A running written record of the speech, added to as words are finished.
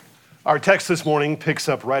Our text this morning picks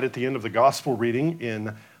up right at the end of the gospel reading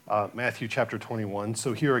in Matthew chapter 21.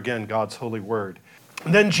 So here again, God's holy word.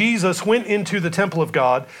 And then Jesus went into the temple of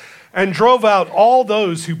God and drove out all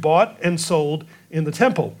those who bought and sold in the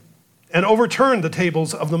temple, and overturned the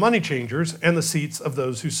tables of the money changers and the seats of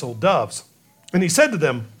those who sold doves. And he said to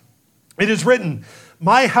them, "It is written,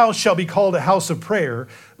 'My house shall be called a house of prayer,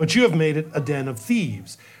 but you have made it a den of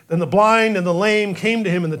thieves.'" Then the blind and the lame came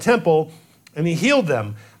to him in the temple, and he healed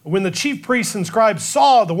them. When the chief priests and scribes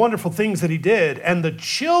saw the wonderful things that he did, and the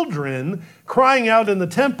children crying out in the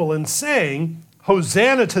temple and saying,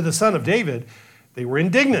 "Hosanna to the Son of David," they were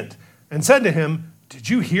indignant and said to him, "Did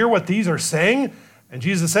you hear what these are saying?" And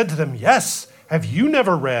Jesus said to them, "Yes, have you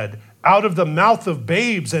never read, 'Out of the mouth of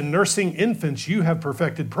babes and nursing infants you have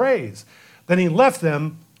perfected praise'?" Then he left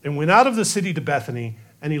them and went out of the city to Bethany,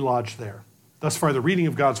 and he lodged there. Thus far, the reading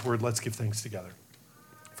of God's word. Let's give thanks together.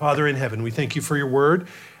 Father in heaven, we thank you for your word.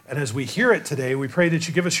 And as we hear it today, we pray that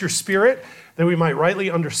you give us your spirit, that we might rightly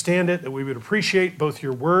understand it, that we would appreciate both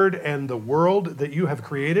your word and the world that you have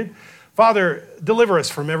created. Father, deliver us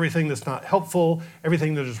from everything that's not helpful,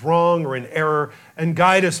 everything that is wrong or in error, and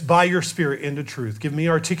guide us by your spirit into truth. Give me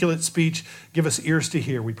articulate speech. Give us ears to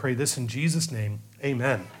hear. We pray this in Jesus' name.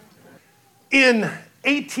 Amen. In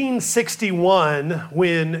 1861,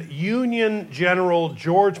 when Union General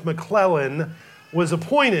George McClellan was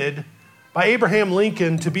appointed by Abraham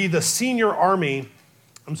Lincoln to be the senior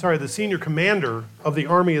commander of the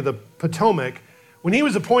Army of the Potomac, when he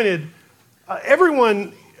was appointed,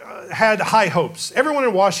 everyone had high hopes. Everyone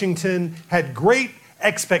in Washington had great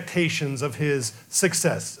expectations of his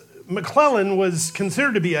success. McClellan was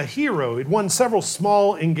considered to be a hero. He'd won several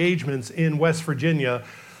small engagements in West Virginia,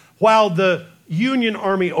 while the Union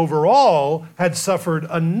Army overall had suffered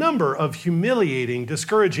a number of humiliating,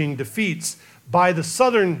 discouraging defeats by the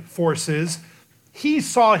Southern forces. He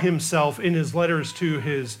saw himself in his letters to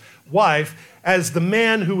his wife as the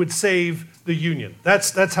man who would save the Union.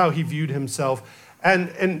 That's how he viewed himself.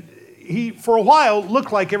 And he, for a while,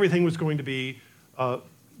 looked like everything was going to be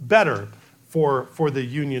better for the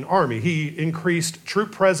Union Army. He increased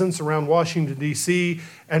troop presence around Washington, D.C.,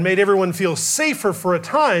 and made everyone feel safer for a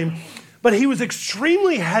time, but he was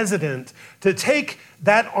extremely hesitant to take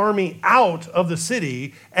that army out of the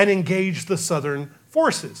city and engage the Southern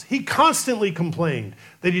forces. He constantly complained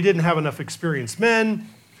that he didn't have enough experienced men,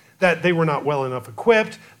 that they were not well enough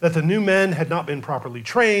equipped, that the new men had not been properly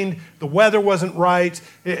trained, the weather wasn't right,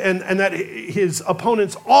 and that his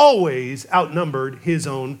opponents always outnumbered his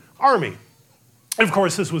own army. And of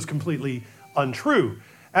course, this was completely untrue.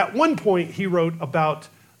 At one point, he wrote about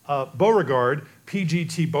Beauregard,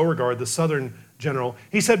 P.G.T. Beauregard, the Southern general.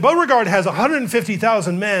 He said, "Beauregard has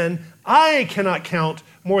 150,000 men. I cannot count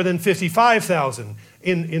more than 55,000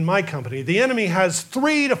 in my company. The enemy has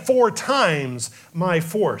 3 to 4 times my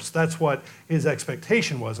force." That's what his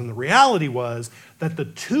expectation was. And the reality was that the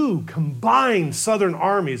two combined Southern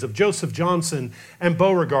armies of Joseph Johnson and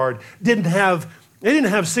Beauregard didn't have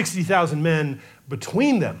 60,000 men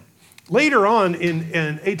between them. Later on in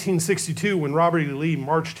 1862, when Robert E. Lee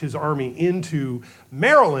marched his army into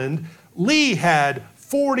Maryland, Lee had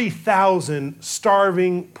 40,000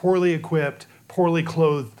 starving, poorly equipped, poorly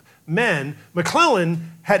clothed men.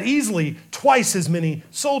 McClellan had easily twice as many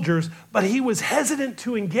soldiers, but he was hesitant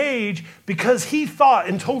to engage because he thought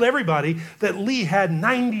and told everybody that Lee had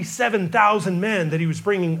 97,000 men that he was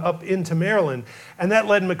bringing up into Maryland. And that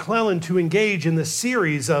led McClellan to engage in this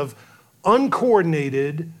series of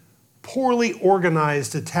uncoordinated, poorly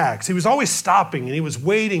organized attacks. He was always stopping and he was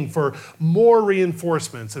waiting for more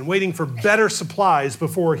reinforcements and waiting for better supplies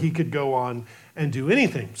before he could go on and do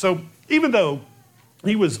anything. So even though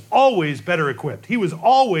he was always better equipped, he was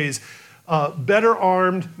always better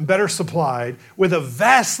armed, better supplied, with a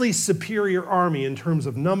vastly superior army in terms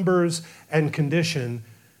of numbers and condition,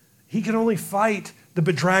 he could only fight the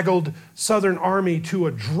bedraggled Southern army to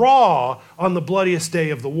a draw on the bloodiest day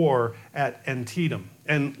of the war at Antietam.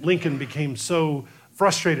 And Lincoln became so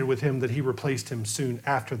frustrated with him that he replaced him soon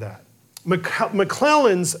after that.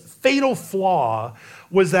 McClellan's fatal flaw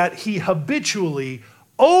was that he habitually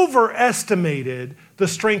overestimated the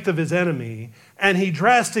strength of his enemy, and he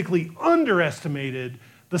drastically underestimated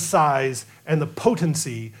the size and the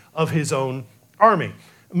potency of his own army.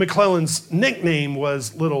 McClellan's nickname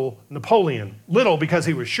was Little Napoleon. Little because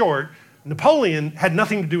he was short. Napoleon had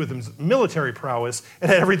nothing to do with his military prowess. It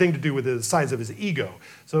had everything to do with the size of his ego.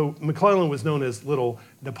 So McClellan was known as Little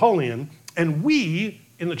Napoleon. And we,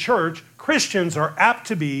 in the church, Christians, are apt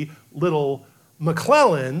to be little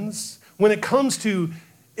McClellans when it comes to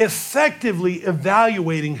effectively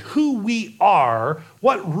evaluating who we are,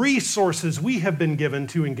 what resources we have been given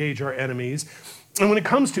to engage our enemies, and when it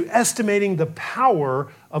comes to estimating the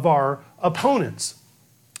power of our opponents.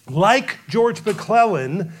 Like George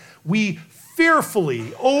McClellan, we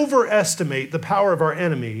fearfully overestimate the power of our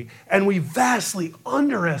enemy, and we vastly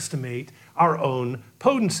underestimate our own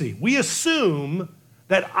potency. We assume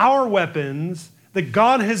that our weapons that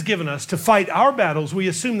God has given us to fight our battles, we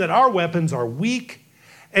assume that our weapons are weak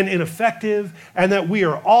and ineffective, and that we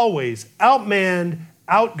are always outmanned,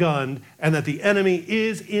 outgunned, and that the enemy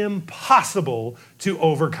is impossible to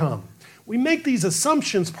overcome. We make these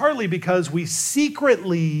assumptions partly because we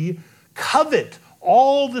secretly covet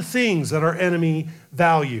all the things that our enemy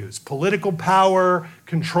values: political power,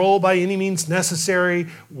 control by any means necessary,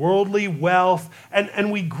 worldly wealth,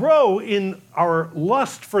 and we grow in our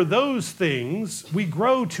lust for those things. We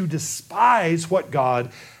grow to despise what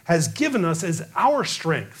God has given us as our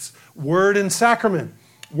strengths: word and sacrament,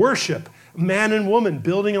 worship, man and woman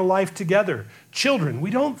building a life together, children.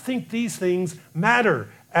 We don't think these things matter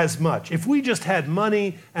as much. If we just had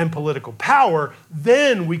money and political power,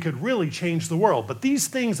 then we could really change the world. But these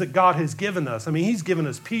things that God has given us, he's given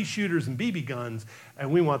us pea shooters and BB guns, and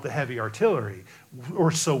we want the heavy artillery,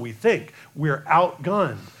 or so we think. We're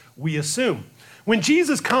outgunned, we assume. When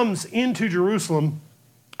Jesus comes into Jerusalem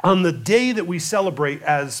on the day that we celebrate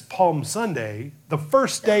as Palm Sunday, the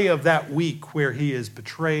first day of that week where he is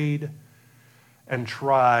betrayed and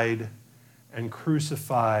tried and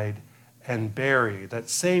crucified and buried. That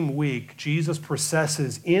same week, Jesus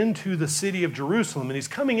processes into the city of Jerusalem, and he's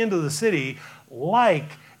coming into the city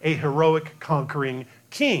like a heroic conquering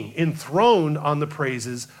king, enthroned on the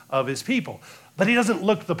praises of his people. But he doesn't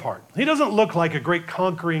look the part. He doesn't look like a great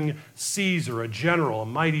conquering Caesar, a general, a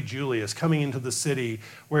mighty Julius coming into the city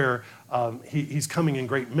where he's coming in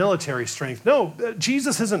great military strength. No,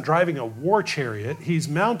 Jesus isn't driving a war chariot. He's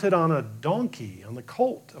mounted on a donkey, on the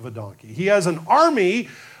colt of a donkey. He has an army,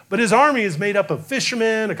 but his army is made up of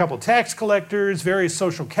fishermen, a couple tax collectors, various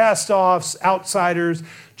social cast-offs, outsiders.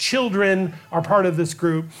 Children are part of this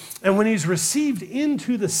group. And when he's received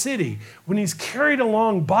into the city, when he's carried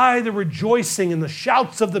along by the rejoicing and the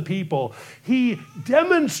shouts of the people, he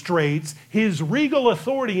demonstrates his regal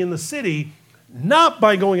authority in the city, not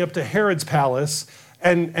by going up to Herod's palace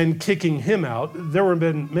and kicking him out. There would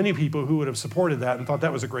have been many people who would have supported that and thought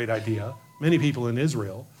that was a great idea, many people in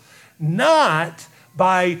Israel. Not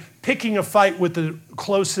by picking a fight with the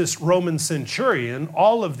closest Roman centurion.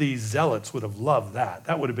 All of these zealots would have loved that.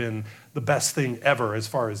 That would have been the best thing ever as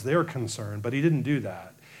far as they're concerned, but he didn't do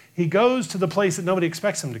that. He goes to the place that nobody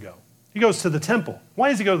expects him to go. He goes to the temple. Why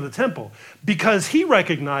does he go to the temple? Because he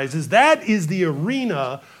recognizes that is the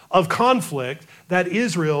arena of conflict that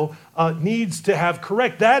Israel needs to have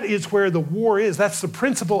correct. That is where the war is. That's the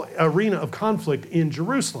principal arena of conflict in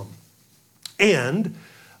Jerusalem. And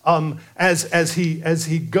as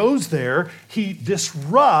he goes there, he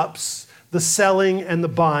disrupts the selling and the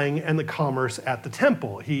buying and the commerce at the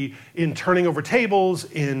temple. In turning over tables,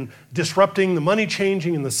 in disrupting the money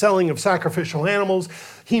changing and the selling of sacrificial animals,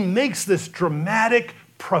 he makes this dramatic,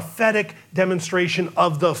 prophetic demonstration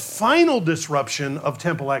of the final disruption of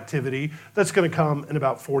temple activity that's going to come in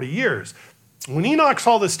about 40 years. When he knocks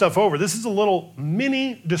all this stuff over, this is a little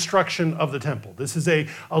mini destruction of the temple. This is a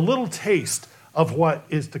little taste of what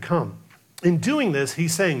is to come. In doing this,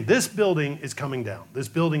 he's saying this building is coming down. This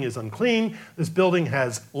building is unclean. This building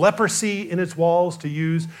has leprosy in its walls, to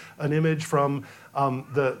use an image from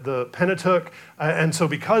the Pentateuch. And so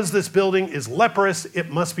because this building is leprous, it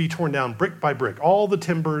must be torn down brick by brick. All the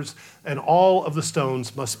timbers and all of the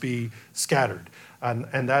stones must be scattered.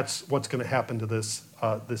 And that's what's going to happen to this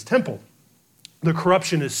temple. The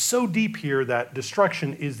corruption is so deep here that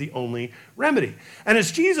destruction is the only remedy. And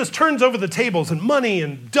as Jesus turns over the tables and money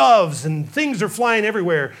and doves and things are flying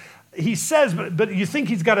everywhere, he says, but you think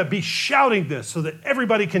he's got to be shouting this so that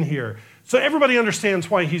everybody can hear, so everybody understands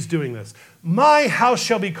why he's doing this. My house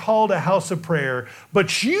shall be called a house of prayer,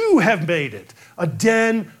 but you have made it a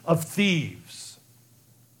den of thieves.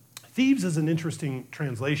 Thieves is an interesting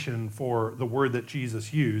translation for the word that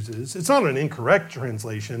Jesus uses. It's not an incorrect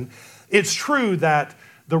translation. It's true that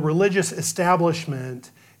the religious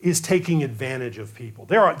establishment is taking advantage of people.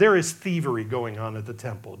 There is thievery going on at the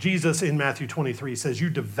temple. Jesus in Matthew 23 says, you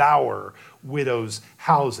devour widows'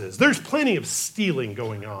 houses. There's plenty of stealing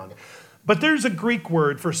going on. But there's a Greek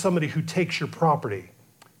word for somebody who takes your property.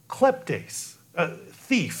 Kleptes,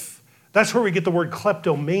 thief. That's where we get the word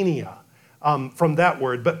kleptomania from that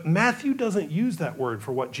word. But Matthew doesn't use that word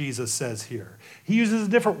for what Jesus says here. He uses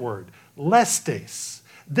a different word, lestes.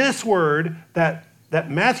 This word that that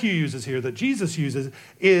Matthew uses here, that Jesus uses,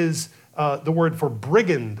 is the word for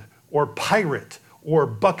brigand or pirate or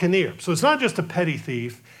buccaneer. So it's not just a petty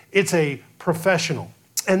thief, it's a professional.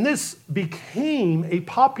 And this became a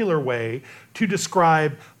popular way to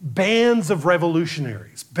describe bands of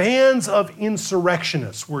revolutionaries. Bands of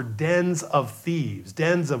insurrectionists were dens of thieves,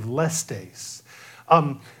 dens of lestes.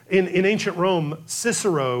 In ancient Rome,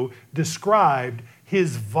 Cicero described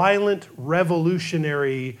his violent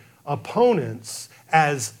revolutionary opponents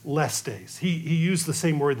as lestes. He used the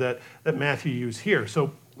same word that Matthew used here.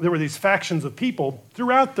 So there were these factions of people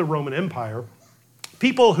throughout the Roman Empire,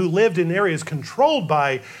 people who lived in areas controlled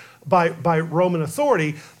by Roman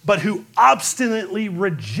authority, but who obstinately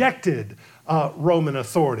rejected Roman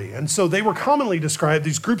authority. And so they were commonly described,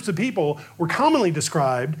 these groups of people were commonly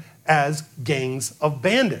described as gangs of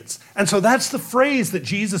bandits. And so that's the phrase that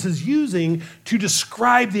Jesus is using to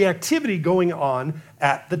describe the activity going on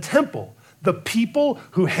at the temple. The people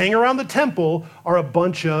who hang around the temple are a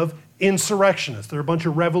bunch of insurrectionists. They're a bunch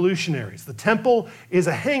of revolutionaries. The temple is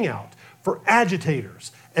a hangout for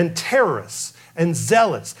agitators and terrorists and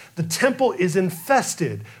zealots. The temple is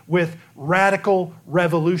infested with radical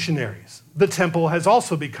revolutionaries. The temple has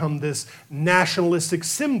also become this nationalistic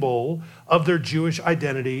symbol of their Jewish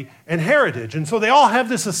identity and heritage. And so they all have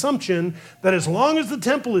this assumption that as long as the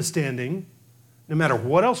temple is standing, no matter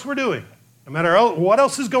what else we're doing, no matter what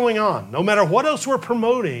else is going on, no matter what else we're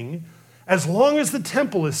promoting, as long as the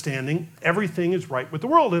temple is standing, everything is right with the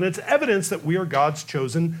world. And it's evidence that we are God's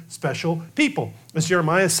chosen special people. As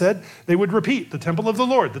Jeremiah said, they would repeat, the temple of the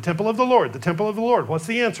Lord, the temple of the Lord, the temple of the Lord. What's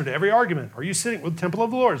the answer to every argument? Are you sitting with the temple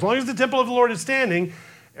of the Lord? As long as the temple of the Lord is standing,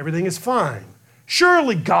 everything is fine.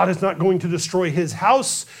 Surely God is not going to destroy his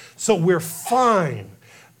house, so we're fine.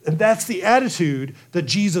 And that's the attitude that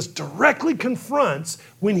Jesus directly confronts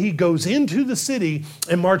when he goes into the city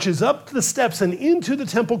and marches up the steps and into the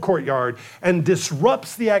temple courtyard and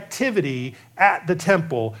disrupts the activity at the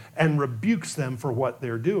temple and rebukes them for what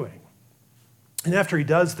they're doing. And after he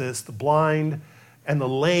does this, the blind and the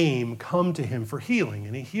lame come to him for healing,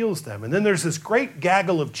 and he heals them. And then there's this great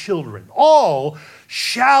gaggle of children, all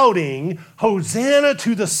shouting, "Hosanna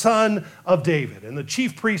to the Son of David." And the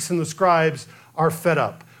chief priests and the scribes are fed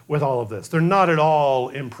up with all of this. They're not at all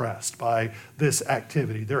impressed by this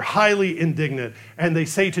activity. They're highly indignant, and they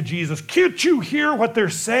say to Jesus, "Can't you hear what they're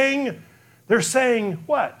saying?" They're saying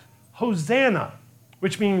what? Hosanna,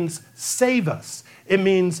 which means save us. It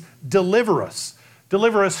means deliver us.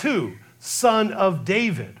 Deliver us who? Son of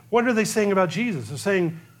David. What are they saying about Jesus? They're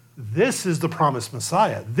saying, this is the promised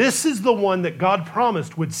Messiah. This is the one that God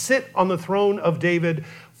promised would sit on the throne of David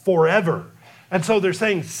forever. And so they're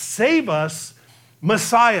saying, save us,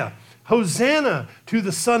 Messiah. Hosanna to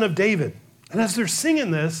the Son of David. And as they're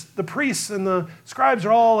singing this, the priests and the scribes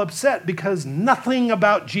are all upset because nothing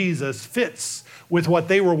about Jesus fits with what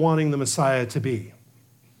they were wanting the Messiah to be,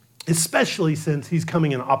 especially since he's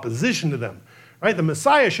coming in opposition to them. Right? The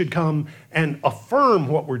Messiah should come and affirm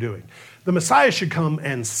what we're doing. The Messiah should come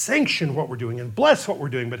and sanction what we're doing and bless what we're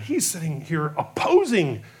doing. But he's sitting here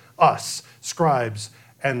opposing us, scribes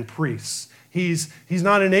and priests. He's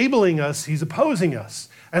not enabling us, he's opposing us.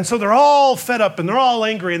 And so they're all fed up and they're all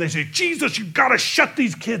angry and they say, Jesus, you've got to shut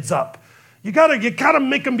these kids up. You gotta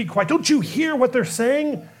make them be quiet. Don't you hear what they're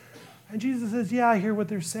saying? And Jesus says, yeah, I hear what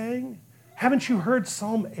they're saying. Haven't you heard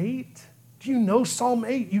Psalm 8? Do you know Psalm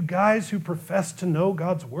 8, you guys who profess to know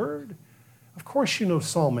God's word? Of course you know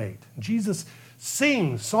Psalm 8. Jesus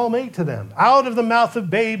sings Psalm 8 to them. Out of the mouth of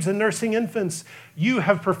babes and nursing infants, you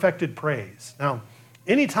have perfected praise. Now,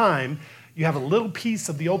 anytime you have a little piece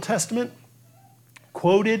of the Old Testament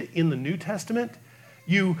quoted in the New Testament,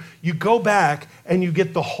 you go back and you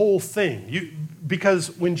get the whole thing.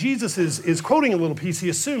 Because when Jesus is quoting a little piece, he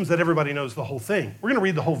assumes that everybody knows the whole thing. We're going to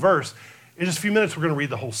read the whole verse. In just a few minutes, we're going to read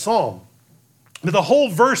the whole psalm. But the whole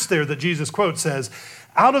verse there that Jesus quotes says,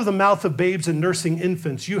 out of the mouth of babes and nursing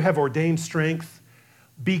infants, you have ordained strength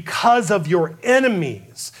because of your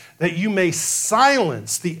enemies, that you may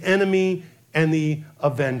silence the enemy and the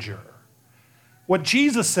avenger. What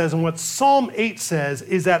Jesus says and what Psalm 8 says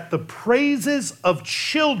is that the praises of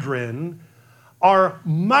children are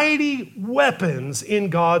mighty weapons in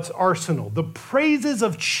God's arsenal. The praises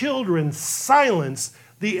of children silence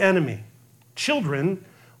the enemy. Children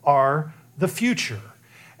are the future.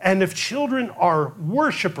 And if children are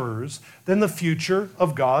worshipers, then the future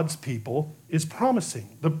of God's people is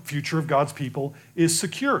promising. The future of God's people is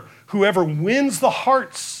secure. Whoever wins the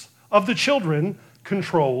hearts of the children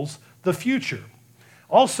controls the future.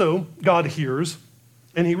 Also, God hears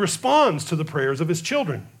and he responds to the prayers of his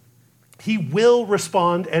children. He will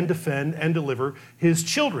respond and defend and deliver his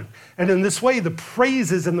children. And in this way, the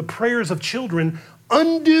praises and the prayers of children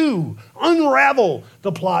unravel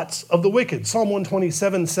the plots of the wicked. Psalm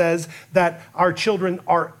 127 says that our children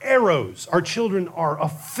are arrows. Our children are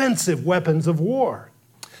offensive weapons of war.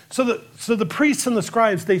 So the priests and the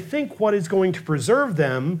scribes, they think what is going to preserve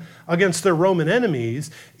them against their Roman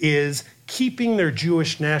enemies is keeping their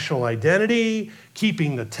Jewish national identity,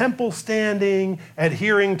 keeping the temple standing,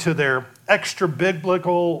 adhering to their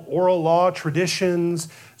extra-biblical oral law traditions,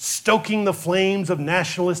 stoking the flames of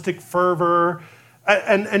nationalistic fervor,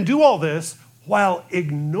 and do all this while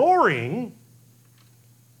ignoring,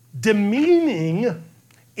 demeaning,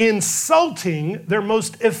 insulting their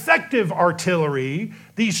most effective artillery,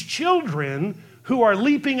 these children who are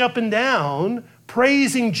leaping up and down,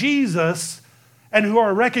 praising Jesus, and who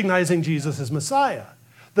are recognizing Jesus as Messiah.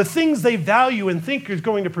 The things they value and think is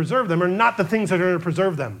going to preserve them are not the things that are going to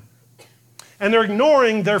preserve them. And they're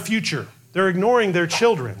ignoring their future. They're ignoring their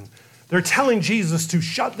children. They're telling Jesus to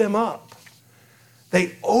shut them up.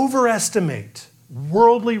 They overestimate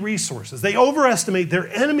worldly resources. They overestimate their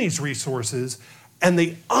enemies' resources, and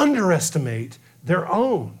they underestimate their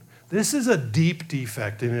own. This is a deep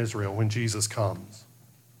defect in Israel when Jesus comes.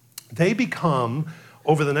 They become,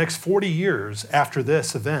 over the next 40 years after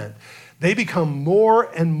this event, they become more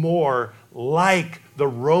and more like the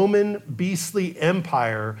Roman beastly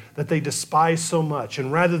empire that they despise so much. And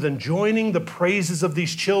rather than joining the praises of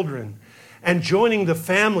these children and joining the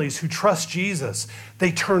families who trust Jesus,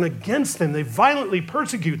 they turn against them. They violently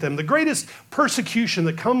persecute them. The greatest persecution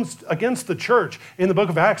that comes against the church in the book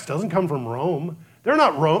of Acts doesn't come from Rome. They're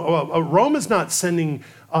not Rome. Rome is not sending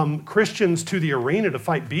Christians to the arena to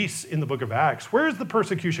fight beasts in the book of Acts. Where is the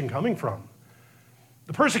persecution coming from?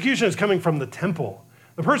 The persecution is coming from the temple.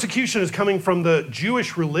 The persecution is coming from the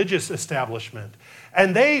Jewish religious establishment.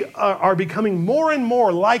 And they are becoming more and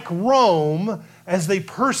more like Rome as they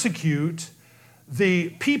persecute the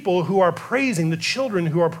people who are praising, the children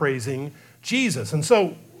who are praising Jesus. And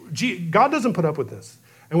so God doesn't put up with this.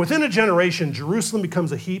 And within a generation, Jerusalem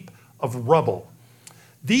becomes a heap of rubble.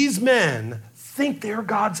 These men think they're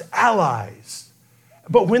God's allies.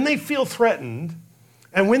 But when they feel threatened,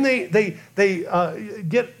 and when they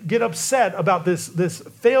get upset about this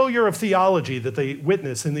failure of theology that they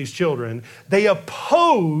witness in these children, they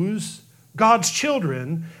oppose God's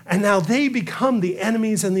children, and now they become the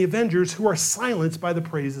enemies and the avengers who are silenced by the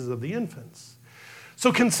praises of the infants.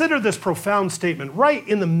 So consider this profound statement right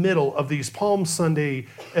in the middle of these Palm Sunday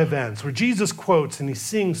events where Jesus quotes and he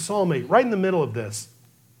sings Psalm 8 right in the middle of this.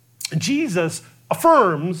 Jesus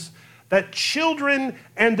affirms that children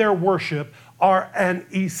and their worship are an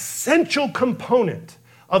essential component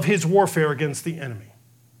of his warfare against the enemy.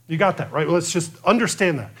 You got that, right? Well, let's just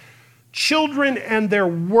understand that. Children and their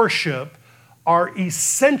worship are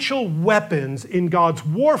essential weapons in God's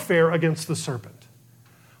warfare against the serpent.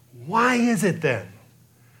 Why is it then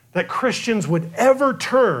that Christians would ever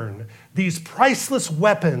turn these priceless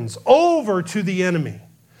weapons over to the enemy,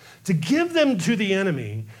 to give them to the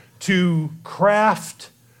enemy to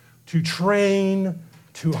craft, to train,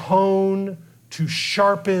 to hone, to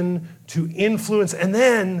sharpen, to influence, and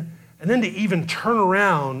then to even turn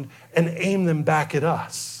around and aim them back at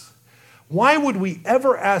us? Why would we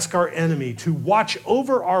ever ask our enemy to watch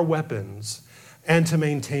over our weapons and to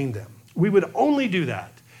maintain them? We would only do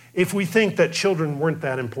that if we think that children weren't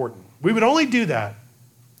that important. We would only do that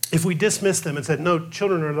if we dismissed them and said, no,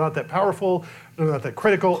 children are not that powerful, they're not that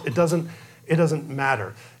critical, it doesn't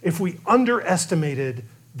matter. If we underestimated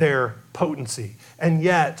their potency. And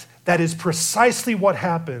yet, that is precisely what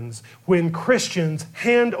happens when Christians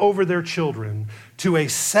hand over their children to a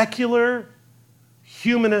secular,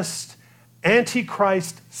 humanist,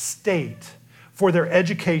 antichrist state for their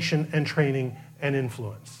education and training and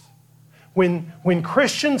influence. When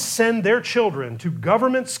Christians send their children to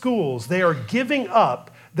government schools, they are giving up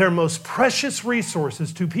their most precious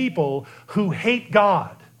resources to people who hate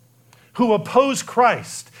God, who oppose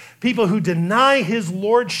Christ, people who deny his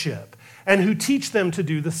lordship, and who teach them to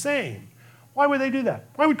do the same. Why would they do that?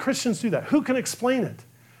 Why would Christians do that? Who can explain it?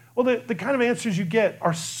 Well, the kind of answers you get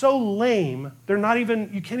are so lame,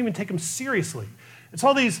 you can't even take them seriously. It's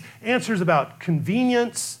all these answers about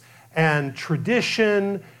convenience and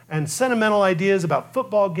tradition and sentimental ideas about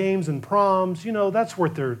football games and proms. You know, that's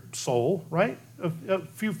worth their soul, right? A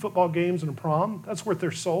few football games and a prom, that's worth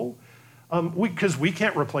their soul. Because we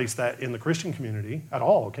can't replace that in the Christian community at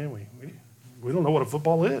all, can we? We don't know what a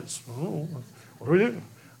football is. What do we do?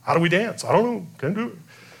 How do we dance? I don't know. Can't do it.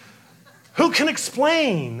 Who can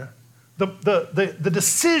explain the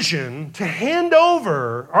decision to hand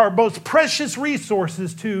over our most precious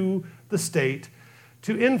resources to the state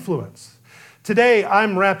to influence. Today,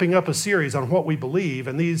 I'm wrapping up a series on what we believe,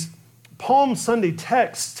 and these Palm Sunday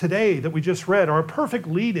texts today that we just read are a perfect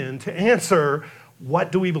lead-in to answer,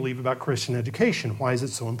 what do we believe about Christian education? Why is it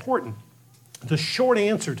so important? The short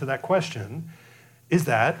answer to that question is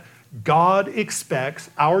that God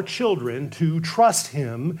expects our children to trust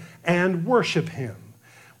him and worship him.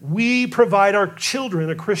 We provide our children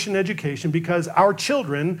a Christian education because our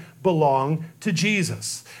children belong to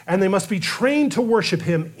Jesus, and they must be trained to worship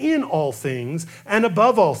him in all things and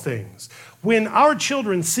above all things. When our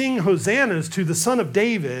children sing hosannas to the Son of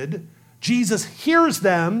David, Jesus hears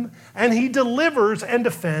them and he delivers and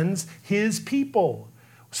defends his people.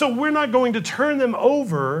 So we're not going to turn them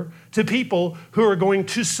over to people who are going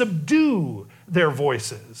to subdue their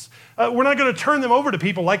voices. We're not going to turn them over to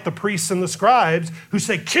people like the priests and the scribes who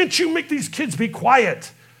say, can't you make these kids be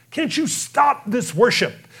quiet? Can't you stop this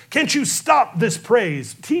worship? Can't you stop this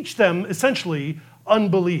praise? Teach them essentially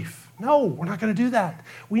unbelief. No, we're not going to do that.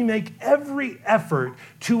 We make every effort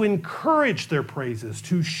to encourage their praises,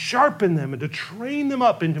 to sharpen them and to train them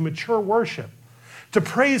up into mature worship, to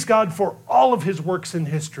praise God for all of his works in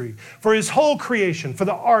history, for his whole creation, for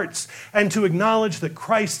the arts, and to acknowledge that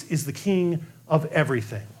Christ is the King of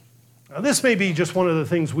everything. Now, this may be just one of the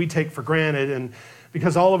things we take for granted, and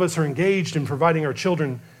because all of us are engaged in providing our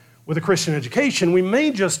children with a Christian education, we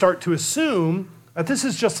may just start to assume that this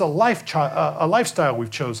is just a lifestyle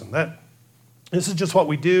we've chosen, that this is just what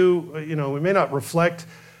we do. We may not reflect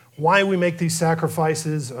why we make these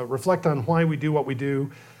sacrifices, reflect on why we do what we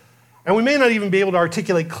do. And we may not even be able to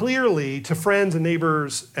articulate clearly to friends and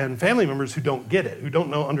neighbors and family members who don't get it, who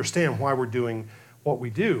don't understand why we're doing what we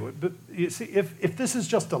do. But you see, if this is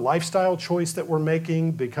just a lifestyle choice that we're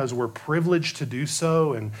making because we're privileged to do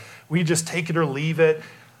so and we just take it or leave it,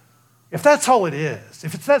 if that's all it is,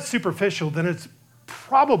 if it's that superficial, then it's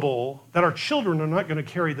probable that our children are not going to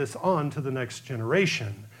carry this on to the next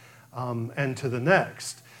generation and to the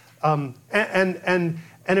next. And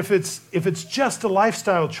if it's just a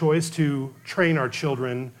lifestyle choice to train our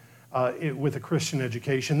children with a Christian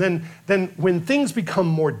education, then when things become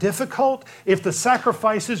more difficult, if the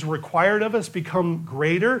sacrifices required of us become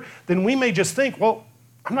greater, then we may just think, well,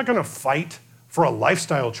 I'm not going to fight for a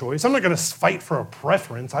lifestyle choice. I'm not going to fight for a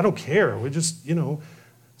preference. I don't care. We just,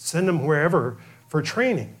 send them wherever for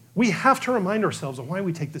training. We have to remind ourselves of why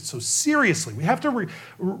we take this so seriously. We have to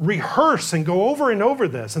rehearse and go over and over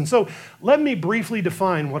this. And so let me briefly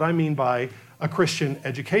define what I mean by a Christian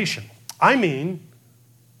education. I mean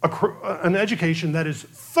an education that is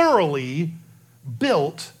thoroughly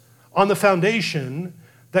built on the foundation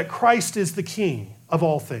that Christ is the King of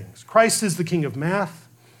all things. Christ is the King of math,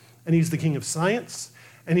 and he's the King of science,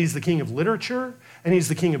 and he's the King of literature, and he's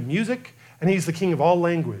the King of music, and he's the King of all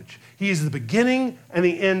language. He is the beginning and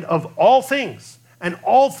the end of all things, and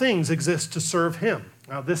all things exist to serve him.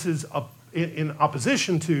 Now, this is in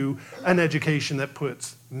opposition to an education that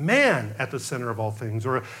puts man at the center of all things,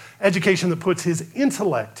 or an education that puts his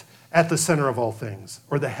intellect at the center of all things,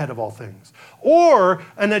 or the head of all things, or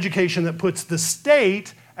an education that puts the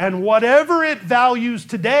state and whatever it values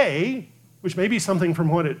today, which may be something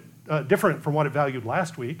different from what it valued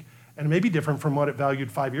last week, and it may be different from what it valued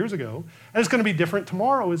 5 years ago, and it's going to be different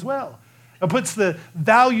tomorrow as well. It puts the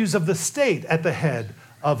values of the state at the head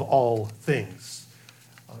of all things.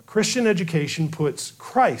 Christian education puts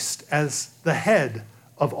Christ as the head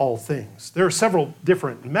of all things. There are several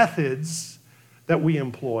different methods that we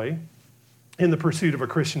employ in the pursuit of a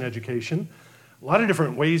Christian education. A lot of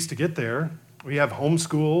different ways to get there. We have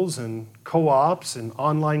homeschools and co-ops and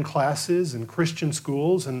online classes and Christian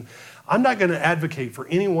schools, and I'm not going to advocate for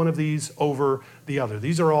any one of these over the other.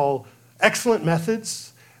 These are all excellent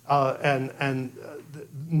methods, and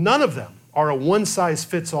none of them are a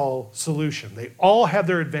one-size-fits-all solution. They all have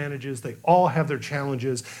their advantages. They all have their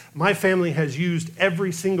challenges. My family has used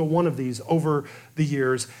every single one of these over the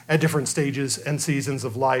years at different stages and seasons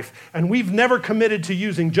of life, and we've never committed to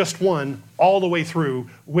using just one all the way through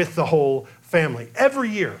with the whole family. Every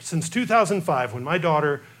year since 2005, when my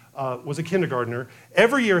daughter was a kindergartner,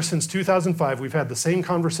 every year since 2005, we've had the same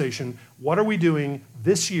conversation. What are we doing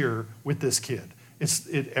this year with this kid?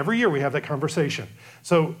 Every year we have that conversation.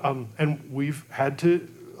 So, and we've had to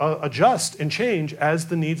adjust and change as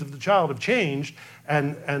the needs of the child have changed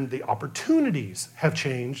and the opportunities have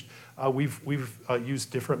changed. We've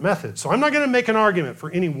used different methods. So I'm not going to make an argument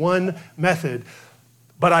for any one method,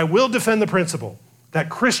 but I will defend the principle that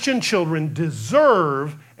Christian children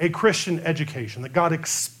deserve a Christian education, that God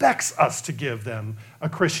expects us to give them a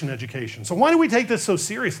Christian education. So why do we take this so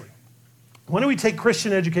seriously? Why do we take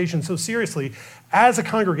Christian education so seriously as a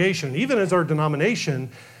congregation, even as our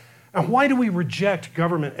denomination? And why do we reject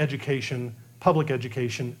government education, public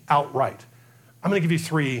education outright? I'm going to give you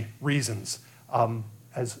 3 reasons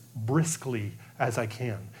as briskly as I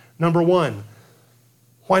can. Number 1,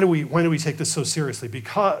 why do we take this so seriously?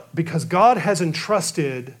 Because God has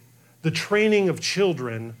entrusted the training of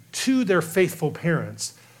children to their faithful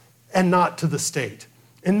parents and not to the state.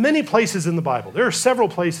 In many places in the Bible, there are several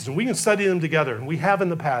places, and we can study them together, and we have in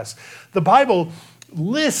the past. The Bible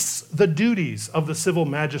lists the duties of the civil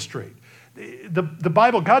magistrate. The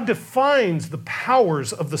Bible, God defines the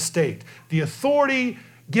powers of the state, the authority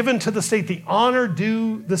given to the state, the honor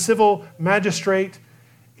due the civil magistrate.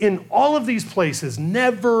 In all of these places,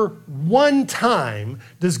 never one time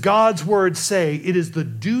does God's word say it is the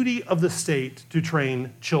duty of the state to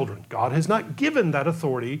train children. God has not given that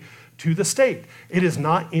authority to the state. It is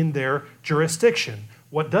not in their jurisdiction.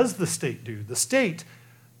 What does the state do? The state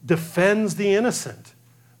defends the innocent.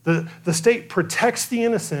 The state protects the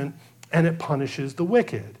innocent and it punishes the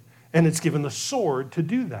wicked. And it's given the sword to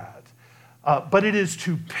do that. But it is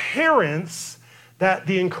to parents that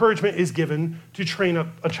the encouragement is given to train up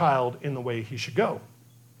a child in the way he should go.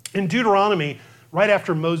 In Deuteronomy, right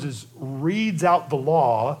after Moses reads out the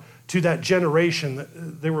law to that generation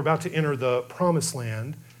that they were about to enter the promised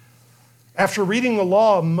land, after reading the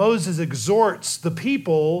law, Moses exhorts the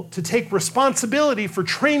people to take responsibility for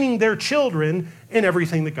training their children in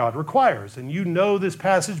everything that God requires. And you know this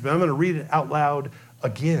passage, but I'm going to read it out loud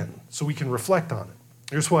again so we can reflect on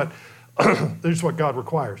it. Here's what God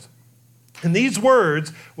requires. And these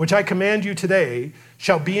words, which I command you today,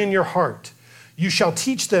 shall be in your heart. You shall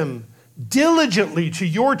teach them diligently to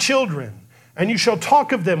your children, and you shall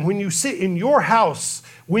talk of them when you sit in your house,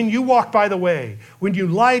 when you walk by the way, when you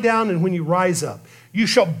lie down and when you rise up. You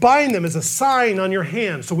shall bind them as a sign on your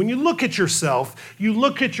hand. So when you look at yourself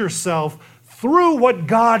through what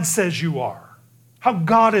God says you are, how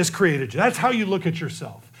God has created you. That's how you look at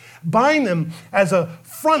yourself. Bind them as a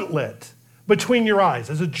frontlet between your eyes,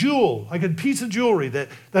 as a jewel, like a piece of jewelry, that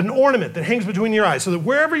an ornament that hangs between your eyes, so that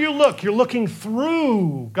wherever you look, you're looking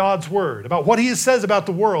through God's word about what he says about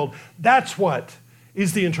the world. That's what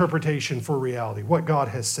is the interpretation for reality, what God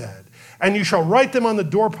has said. And you shall write them on the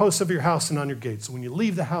doorposts of your house and on your gates. So when you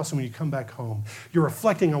leave the house and when you come back home, you're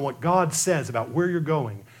reflecting on what God says about where you're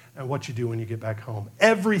going and what you do when you get back home.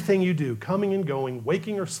 Everything you do, coming and going,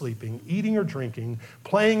 waking or sleeping, eating or drinking,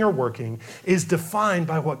 playing or working, is defined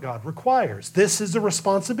by what God requires. This is a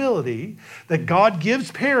responsibility that God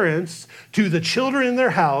gives parents to the children in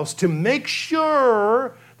their house to make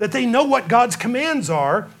sure that they know what God's commands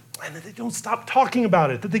are and that they don't stop talking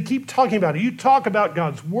about it, that they keep talking about it. You talk about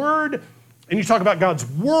God's word and you talk about God's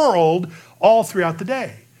world all throughout the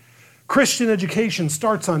day. Christian education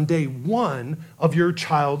starts on day 1 of your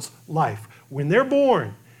child's life. When they're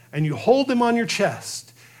born and you hold them on your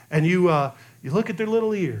chest and you look at their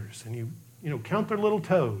little ears and you count their little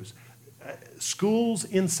toes. School's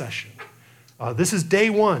in session. This is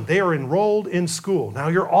day 1. They are enrolled in school. Now,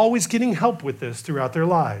 you're always getting help with this throughout their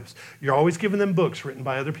lives. You're always giving them books written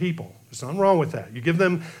by other people. There's nothing wrong with that. You give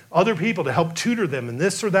them other people to help tutor them in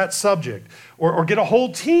this or that subject, or get a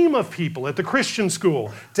whole team of people at the Christian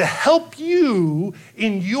school to help you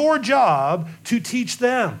in your job to teach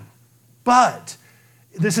them. But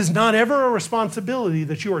this is not ever a responsibility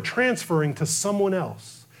that you are transferring to someone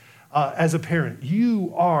else as a parent.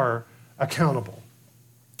 You are accountable.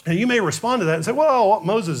 And you may respond to that and say, well, what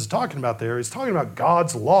Moses is talking about there is talking about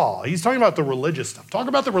God's law. He's talking about the religious stuff. Talk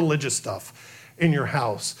about the religious stuff in your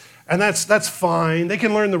house. And that's fine. They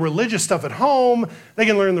can learn the religious stuff at home. They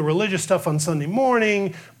can learn the religious stuff on Sunday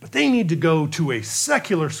morning. But they need to go to a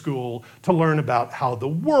secular school to learn about how the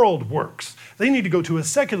world works. They need to go to a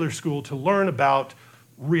secular school to learn about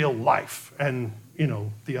real life and,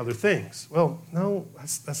 the other things. Well, no,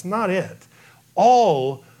 that's not it.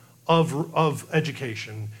 All of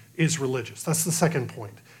education is religious. That's the second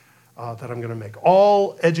point that I'm going to make.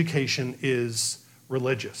 All education is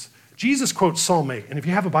religious. Jesus quotes Psalm 8, and if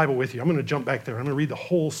you have a Bible with you, I'm going to jump back there. I'm going to read the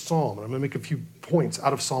whole psalm, and I'm going to make a few points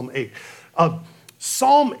out of Psalm 8.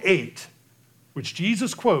 Psalm 8, which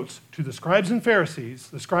Jesus quotes to the scribes and Pharisees,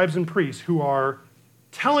 the scribes and priests who are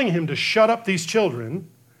telling him to shut up these children,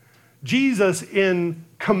 Jesus, in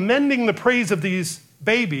commending the praise of these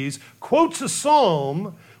babies, quotes a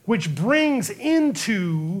psalm which brings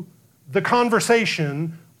into the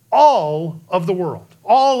conversation all of the world,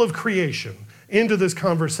 all of creation into this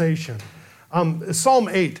conversation. Psalm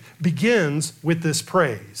 8 begins with this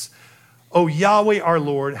praise. O Yahweh our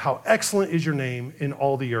Lord, how excellent is your name in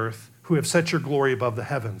all the earth, who have set your glory above the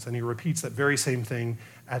heavens. And he repeats that very same thing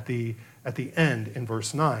at the end in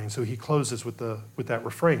verse 9. So he closes with that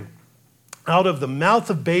refrain. Out of the mouth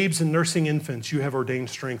of babes and nursing infants you have ordained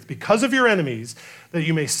strength because of your enemies, that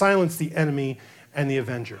you may silence the enemy and the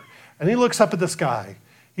avenger. And he looks up at the sky.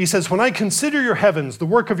 He says, when I consider your heavens, the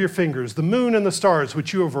work of your fingers, the moon and the stars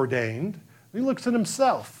which you have ordained, he looks at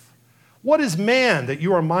himself. What is man that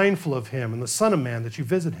you are mindful of him, and the son of man that you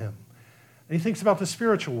visit him? And he thinks about the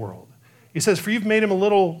spiritual world. He says, for you've made him a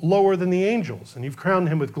little lower than the angels, and you've crowned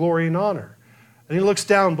him with glory and honor. And he looks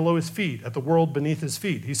down below his feet at the world beneath his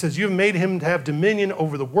feet. He says, you have made him to have dominion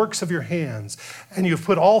over the works of your hands, and you have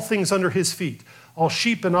put all things under his feet, all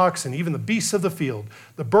sheep and oxen, even the beasts of the field,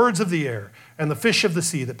 the birds of the air, and the fish of the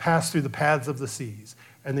sea that pass through the paths of the seas.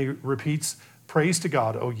 And he repeats, praise to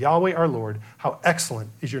God, O Yahweh our Lord, how excellent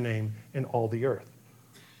is your name in all the earth.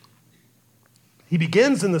 He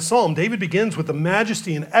begins in the psalm, David begins with the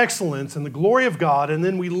majesty and excellence and the glory of God, and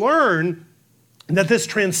then we learn that this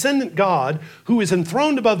transcendent God, who is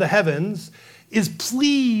enthroned above the heavens, is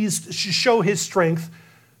pleased to show his strength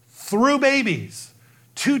through babies,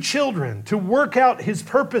 to children, to work out his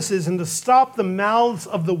purposes and to stop the mouths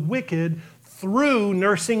of the wicked through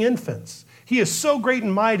nursing infants. He is so great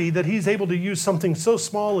and mighty that he's able to use something so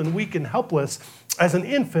small and weak and helpless as an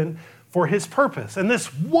infant for his purpose. And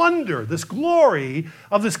this wonder, this glory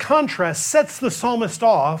of this contrast sets the psalmist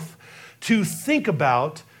off to think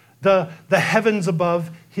about the heavens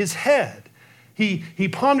above his head. He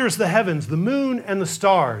ponders the heavens, the moon and the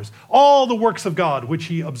stars, all the works of God which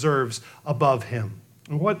he observes above him.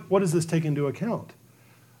 And what does this take into account?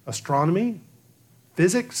 Astronomy,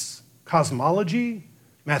 physics, cosmology,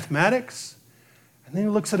 mathematics. And then he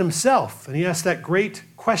looks at himself and he asks that great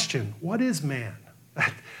question, what is man?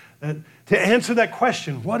 To answer that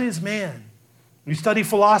question, what is man? You study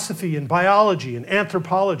philosophy and biology and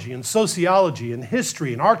anthropology and sociology and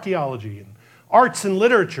history and archaeology and arts and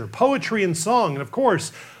literature, poetry and song, and of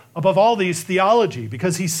course, above all these, theology,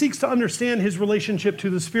 because he seeks to understand his relationship to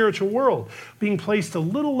the spiritual world, being placed a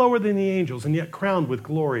little lower than the angels and yet crowned with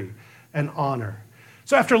glory and honor.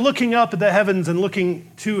 So after looking up at the heavens and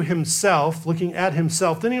looking to himself, looking at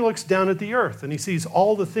himself, then he looks down at the earth and he sees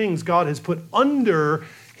all the things God has put under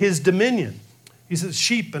his dominion. He says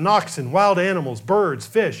sheep and oxen, wild animals, birds,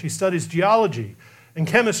 fish. He studies geology and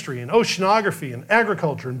chemistry and oceanography and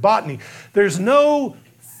agriculture and botany. There's no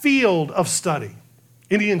field of study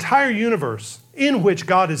in the entire universe in which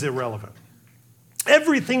God is irrelevant.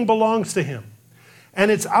 Everything belongs to him.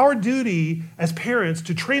 And it's our duty as parents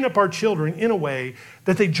to train up our children in a way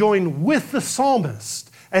that they join with the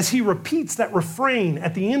psalmist as he repeats that refrain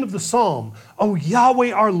at the end of the psalm, O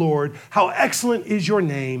Yahweh our Lord, how excellent is your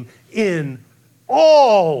name in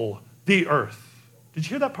all the earth. Did you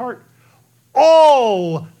hear that part?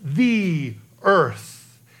 All the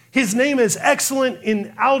earth. His name is excellent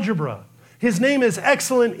in algebra. His name is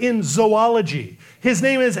excellent in zoology. His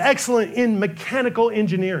name is excellent in mechanical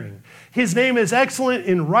engineering. His name is excellent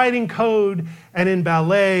in writing code and in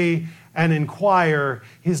ballet and in choir.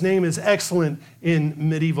 His name is excellent in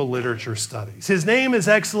medieval literature studies. His name is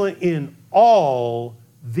excellent in all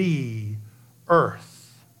the earth.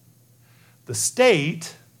 The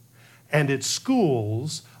state and its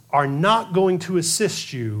schools are not going to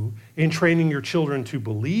assist you in training your children to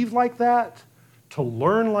believe like that, to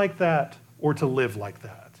learn like that, or to live like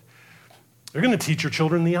that. They're going to teach your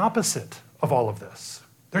children the opposite of all of this.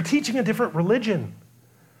 They're teaching a different religion.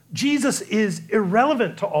 Jesus is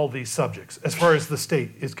irrelevant to all these subjects as far as the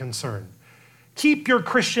state is concerned. Keep your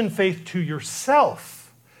Christian faith to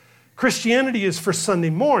yourself. Christianity is for Sunday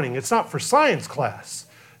morning. It's not for science class.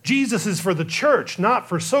 Jesus is for the church, not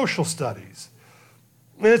for social studies.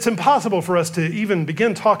 And it's impossible for us to even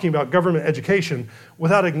begin talking about government education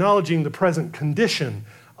without acknowledging the present condition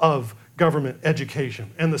of government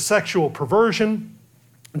education and the sexual perversion,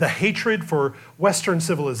 the hatred for Western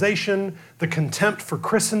civilization, the contempt for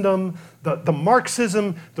Christendom, the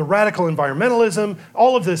Marxism, the radical environmentalism.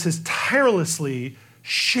 All of this is tirelessly,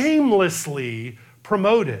 shamelessly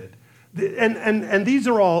promoted. And these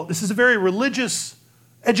is a very religious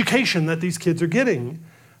education that these kids are getting.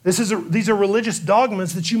 These are religious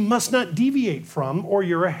dogmas that you must not deviate from or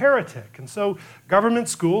you're a heretic. And so government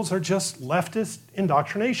schools are just leftist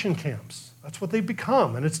indoctrination camps. That's what they've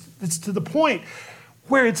become. And it's to the point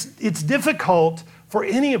where it's difficult for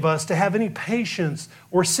any of us to have any patience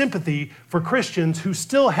or sympathy for Christians who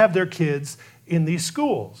still have their kids in these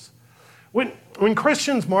schools. When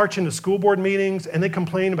Christians march into school board meetings and they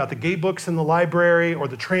complain about the gay books in the library or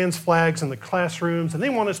the trans flags in the classrooms, and they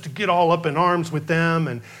want us to get all up in arms with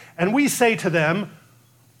them, and we say to them,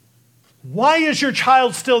 why is your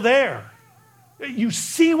child still there? You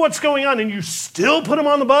see what's going on and you still put them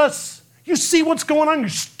on the bus? You see what's going on, you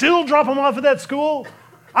still drop them off at that school?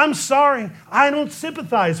 I'm sorry, I don't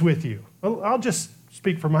sympathize with you. Well, I'll just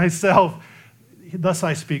speak for myself. Thus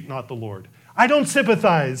I speak, not the Lord. I don't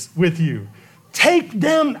sympathize with you. Take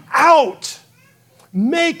them out.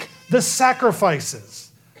 Make the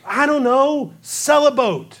sacrifices. I don't know, sell a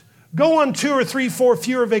boat. Go on 2 or 3, 4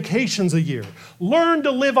 fewer vacations a year. Learn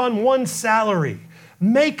to live on one salary.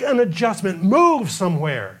 Make an adjustment. Move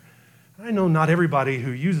somewhere. I know not everybody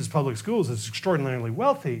who uses public schools is extraordinarily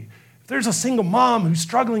wealthy. If there's a single mom who's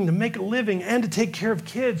struggling to make a living and to take care of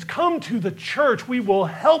kids, come to the church. We will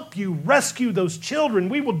help you rescue those children.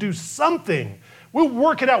 We will do something. We'll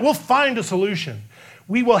work it out. We'll find a solution.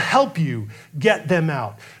 We will help you get them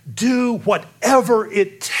out. Do whatever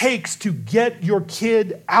it takes to get your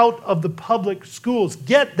kid out of the public schools.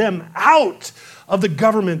 Get them out of the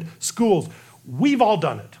government schools. We've all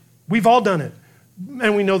done it. We've all done it.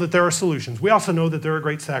 And we know that there are solutions. We also know that there are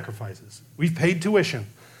great sacrifices. We've paid tuition.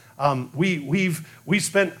 We've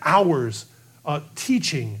spent hours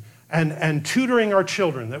teaching and tutoring our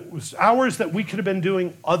children. That was hours that we could have been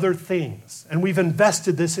doing other things. And we've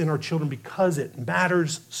invested this in our children because it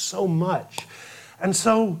matters so much. And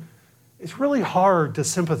so it's really hard to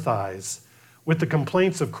sympathize with the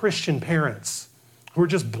complaints of Christian parents who are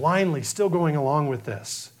just blindly still going along with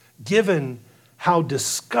this, given how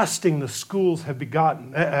disgusting the schools have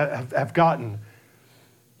gotten.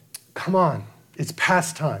 Come on, it's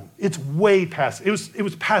past time. It's way past. It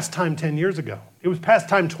was past time 10 years ago. It was past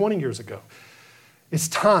time 20 years ago. It's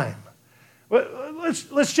time.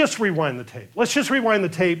 Let's just rewind the tape. Let's just rewind the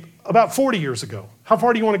tape about 40 years ago. How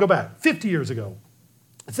far do you want to go back? 50 years ago.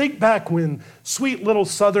 Think back when sweet little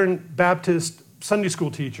Southern Baptist Sunday school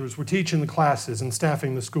teachers were teaching the classes and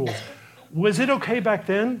staffing the schools. Was it okay back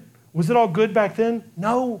then? Was it all good back then?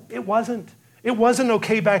 No, it wasn't. It wasn't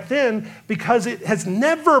okay back then because it has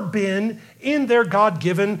never been in their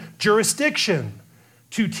God-given jurisdiction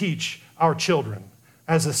to teach our children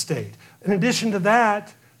as a state. In addition to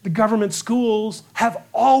that, the government schools have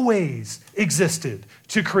always existed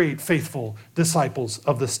to create faithful disciples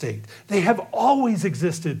of the state. They have always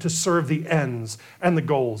existed to serve the ends and the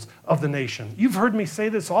goals of the nation. You've heard me say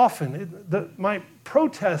this often. My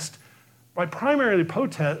primary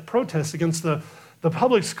protest against the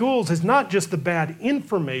public schools is not just the bad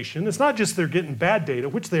information. It's not just they're getting bad data,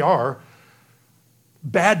 which they are.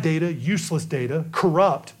 Bad data, useless data,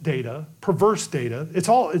 corrupt data, perverse data. It's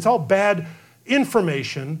all bad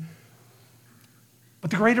information. But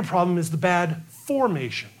the greater problem is the bad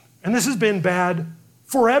formation. And this has been bad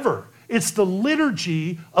forever. It's the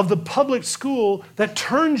liturgy of the public school that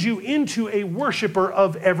turns you into a worshiper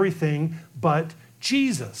of everything but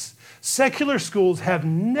Jesus. Secular schools have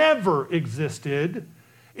never existed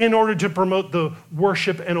in order to promote the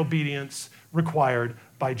worship and obedience required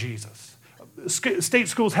by Jesus. State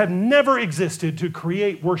schools have never existed to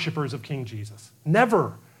create worshipers of King Jesus.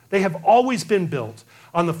 Never. They have always been built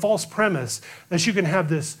on the false premise that you can have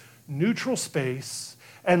this neutral space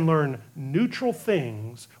and learn neutral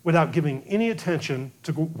things without giving any attention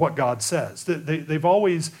to what God says. They've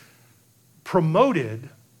always promoted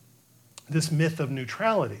this myth of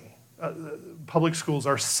neutrality. Public schools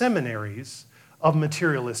are seminaries of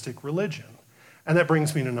materialistic religion. And that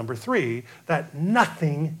brings me to number 3, that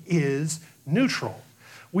nothing is neutral.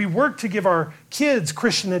 We work to give our kids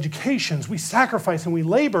Christian educations. We sacrifice and we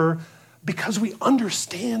labor because we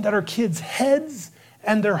understand that our kids' heads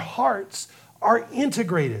and their hearts are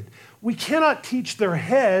integrated. We cannot teach their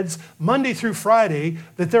heads Monday through Friday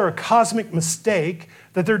that they're a cosmic mistake,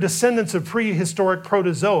 that they're descendants of prehistoric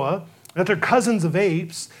protozoa, that they're cousins of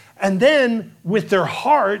apes, and then with their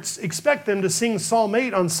hearts expect them to sing Psalm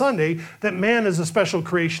 8 on Sunday that man is a special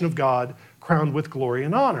creation of God crowned with glory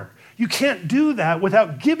and honor. You can't do that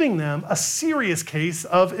without giving them a serious case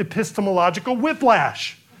of epistemological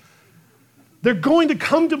whiplash. They're going to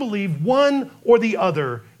come to believe one or the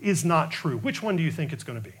other is not true. Which one do you think it's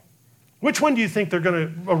going to be? Which one do you think they're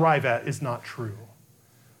going to arrive at is not true?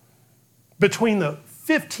 Between the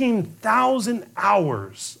 15,000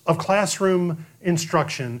 hours of classroom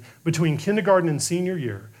instruction between kindergarten and senior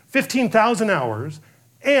year, 15,000 hours,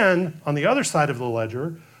 and on the other side of the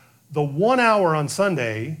ledger, the 1 hour on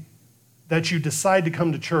Sunday that you decide to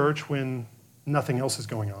come to church when nothing else is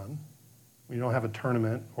going on, when you don't have a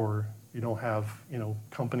tournament or you don't have,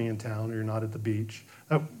 company in town or you're not at the beach,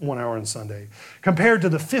 that 1 hour on Sunday, compared to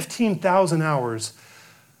the 15,000 hours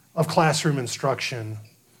of classroom instruction,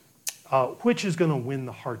 which is going to win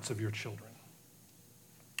the hearts of your children?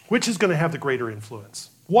 Which is going to have the greater influence?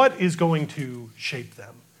 What is going to shape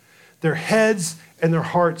them? their heads and their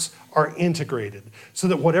hearts are integrated, so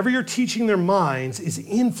that whatever you're teaching their minds is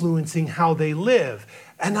influencing how they live.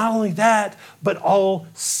 And not only that, but all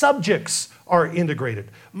subjects are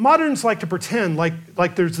integrated. Moderns like to pretend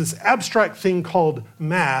like there's this abstract thing called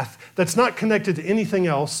math that's not connected to anything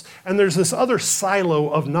else, and there's this other silo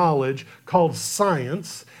of knowledge called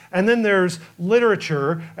science, and then there's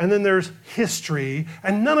literature, and then there's history,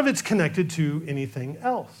 and none of it's connected to anything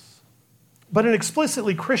else. But an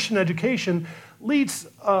explicitly Christian education leads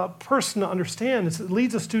a person to understand, it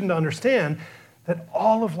leads a student to understand that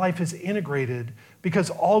all of life is integrated because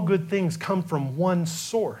all good things come from one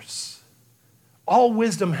source. All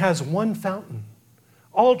wisdom has one fountain.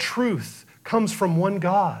 All truth comes from one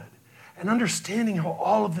God. And understanding how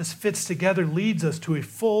all of this fits together leads us to a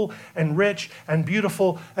full and rich and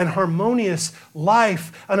beautiful and harmonious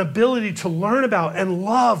life, an ability to learn about and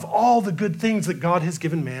love all the good things that God has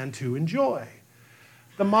given man to enjoy.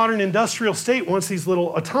 The modern industrial state wants these little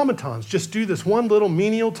automatons. Just do this one little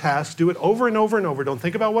menial task, do it over and over and over. Don't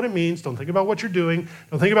think about what it means. Don't think about what you're doing.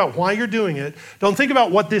 Don't think about why you're doing it. Don't think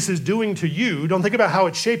about what this is doing to you. Don't think about how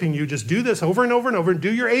it's shaping you. Just do this over and over and over and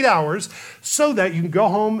do your 8 hours so that you can go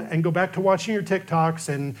home and go back to watching your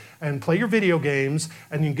TikToks and play your video games,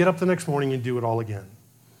 and you can get up the next morning and do it all again.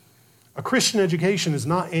 A Christian education is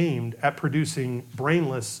not aimed at producing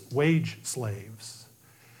brainless wage slaves.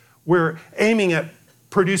 We're aiming at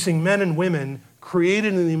producing men and women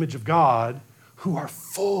created in the image of God who are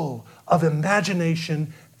full of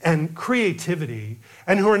imagination and creativity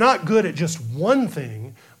and who are not good at just one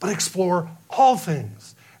thing, but explore all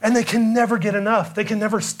things. And they can never get enough. They can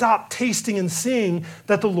never stop tasting and seeing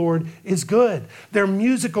that the Lord is good. Their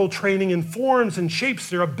musical training informs and shapes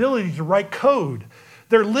their ability to write code.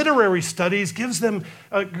 Their literary studies gives them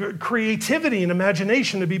creativity and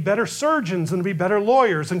imagination to be better surgeons and to be better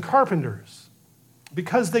lawyers and carpenters.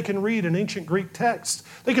 Because they can read an ancient Greek text,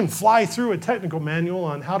 they can fly through a technical manual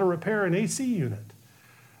on how to repair an AC unit.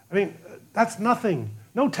 I mean, that's nothing.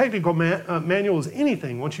 No technical manual is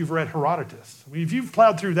anything once you've read Herodotus. I mean, if you've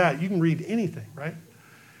plowed through that, you can read anything, right?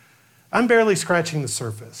 I'm barely scratching the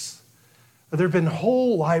surface. There have been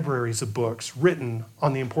whole libraries of books written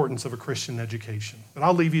on the importance of a Christian education. But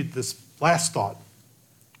I'll leave you this last thought.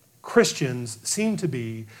 Christians seem to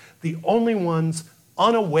be the only ones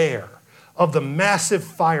unaware of the massive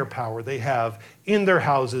firepower they have in their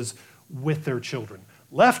houses with their children.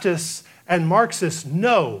 Leftists and Marxists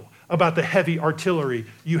know about the heavy artillery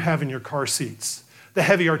you have in your car seats, the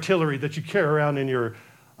heavy artillery that you carry around in your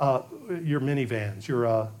minivans,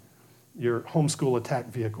 your homeschool attack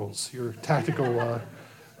vehicles, your tactical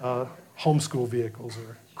homeschool vehicles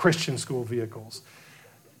or Christian school vehicles.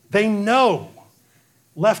 They know,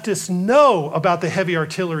 leftists know about the heavy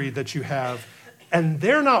artillery that you have, and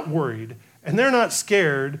they're not worried, and they're not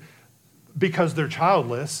scared because they're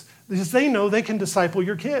childless, because they know they can disciple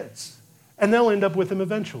your kids, and they'll end up with them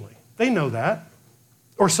eventually. They know that,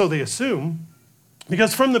 or so they assume,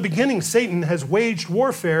 because from the beginning, Satan has waged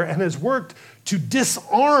warfare and has worked to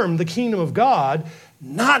disarm the kingdom of God,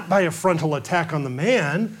 not by a frontal attack on the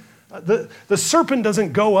man. The serpent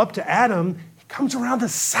doesn't go up to Adam, he comes around the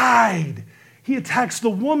side. He attacks the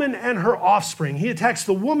woman and her offspring. He attacks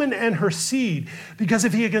the woman and her seed, because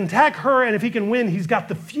if he can attack her and if he can win, he's got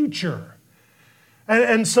the future.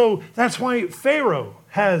 And so that's why Pharaoh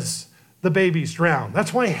has the babies drown.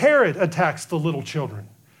 That's why Herod attacks the little children.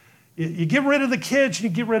 You get rid of the kids, you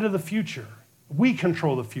get rid of the future. We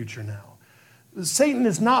control the future now. Satan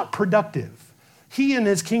is not productive. He and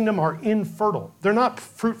his kingdom are infertile. They're not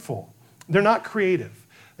fruitful. They're not creative.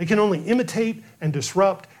 They can only imitate and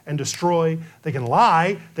disrupt and destroy. They can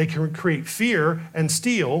lie. They can create fear and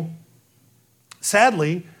steal.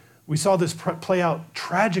 Sadly, we saw this play out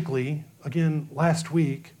tragically again last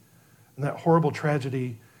week in that horrible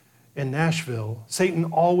tragedy in Nashville. Satan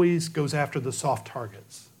always goes after the soft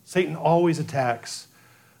targets. Satan always attacks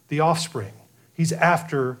the offspring. He's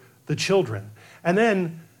after the children. And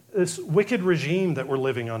then this wicked regime that we're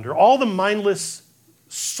living under, all the mindless,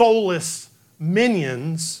 soulless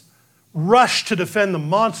minions rush to defend the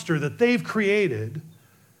monster that they've created,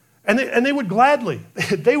 and they would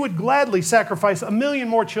gladly sacrifice 1 million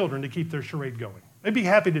more children to keep their charade going. They'd be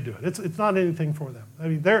happy to do it. It's not anything for them. I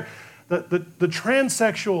mean, the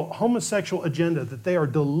transsexual, homosexual agenda that they are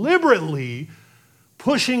deliberately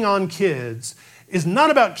pushing on kids is not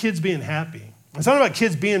about kids being happy. It's not about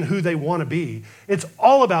kids being who they want to be. It's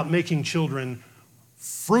all about making children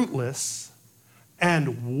fruitless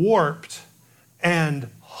and warped and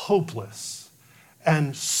hopeless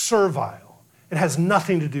and servile. It has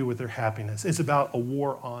nothing to do with their happiness. It's about a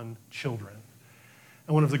war on children.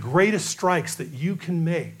 And one of the greatest strikes that you can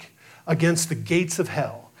make against the gates of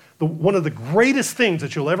hell. One of the greatest things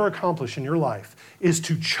that you'll ever accomplish in your life is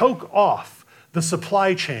to choke off the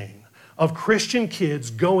supply chain of Christian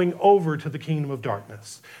kids going over to the kingdom of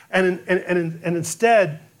darkness. And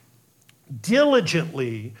instead,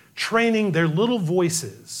 diligently training their little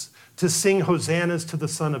voices to sing hosannas to the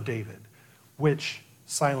Son of David, which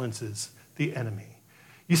silences the enemy.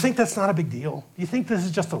 You think that's not a big deal? You think this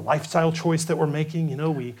is just a lifestyle choice that we're making? You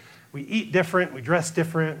know, we eat different, we dress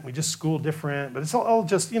different, we just school different, but it's all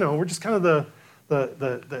just, you know, we're just kind of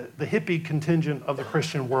the hippie contingent of the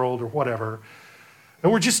Christian world or whatever.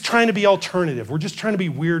 And we're just trying to be alternative. We're just trying to be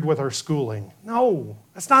weird with our schooling. No,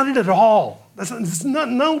 that's not it at all. That's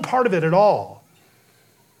no part of it at all.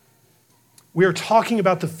 We are talking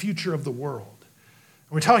about the future of the world.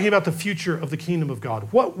 We're talking about the future of the kingdom of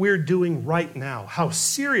God, what we're doing right now, how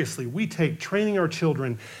seriously we take training our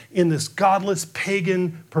children in this godless,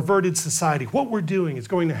 pagan, perverted society. What we're doing is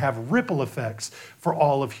going to have ripple effects for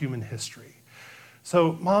all of human history.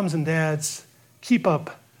 So moms and dads, keep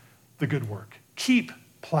up the good work. Keep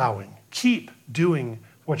plowing. Keep doing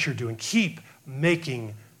what you're doing. Keep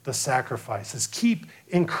making the sacrifices. Keep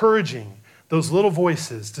encouraging those little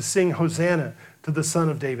voices to sing Hosanna to the Son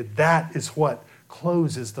of David. That is what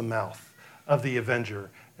closes the mouth of the avenger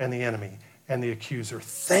and the enemy and the accuser.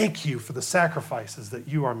 Thank you for the sacrifices that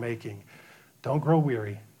you are making. Don't grow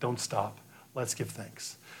weary. Don't stop. Let's give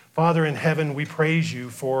thanks. Father in heaven, we praise you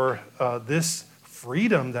for this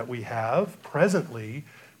freedom that we have presently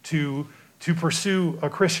to pursue a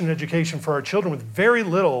Christian education for our children with very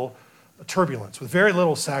little turbulence, with very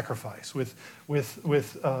little sacrifice, with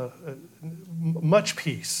much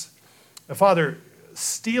peace. Father,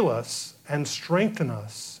 steel us and strengthen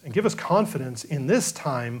us and give us confidence in this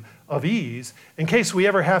time of ease in case we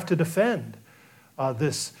ever have to defend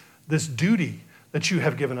this duty that you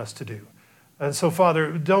have given us to do. And so,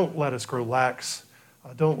 Father, don't let us grow lax.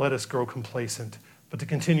 Don't let us grow complacent, but to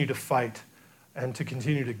continue to fight and to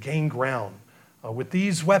continue to gain ground with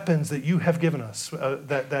these weapons that you have given us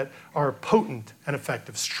that are potent and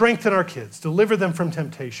effective. Strengthen our kids, deliver them from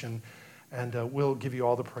temptation, and we'll give you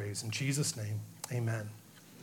all the praise. In Jesus' name, amen.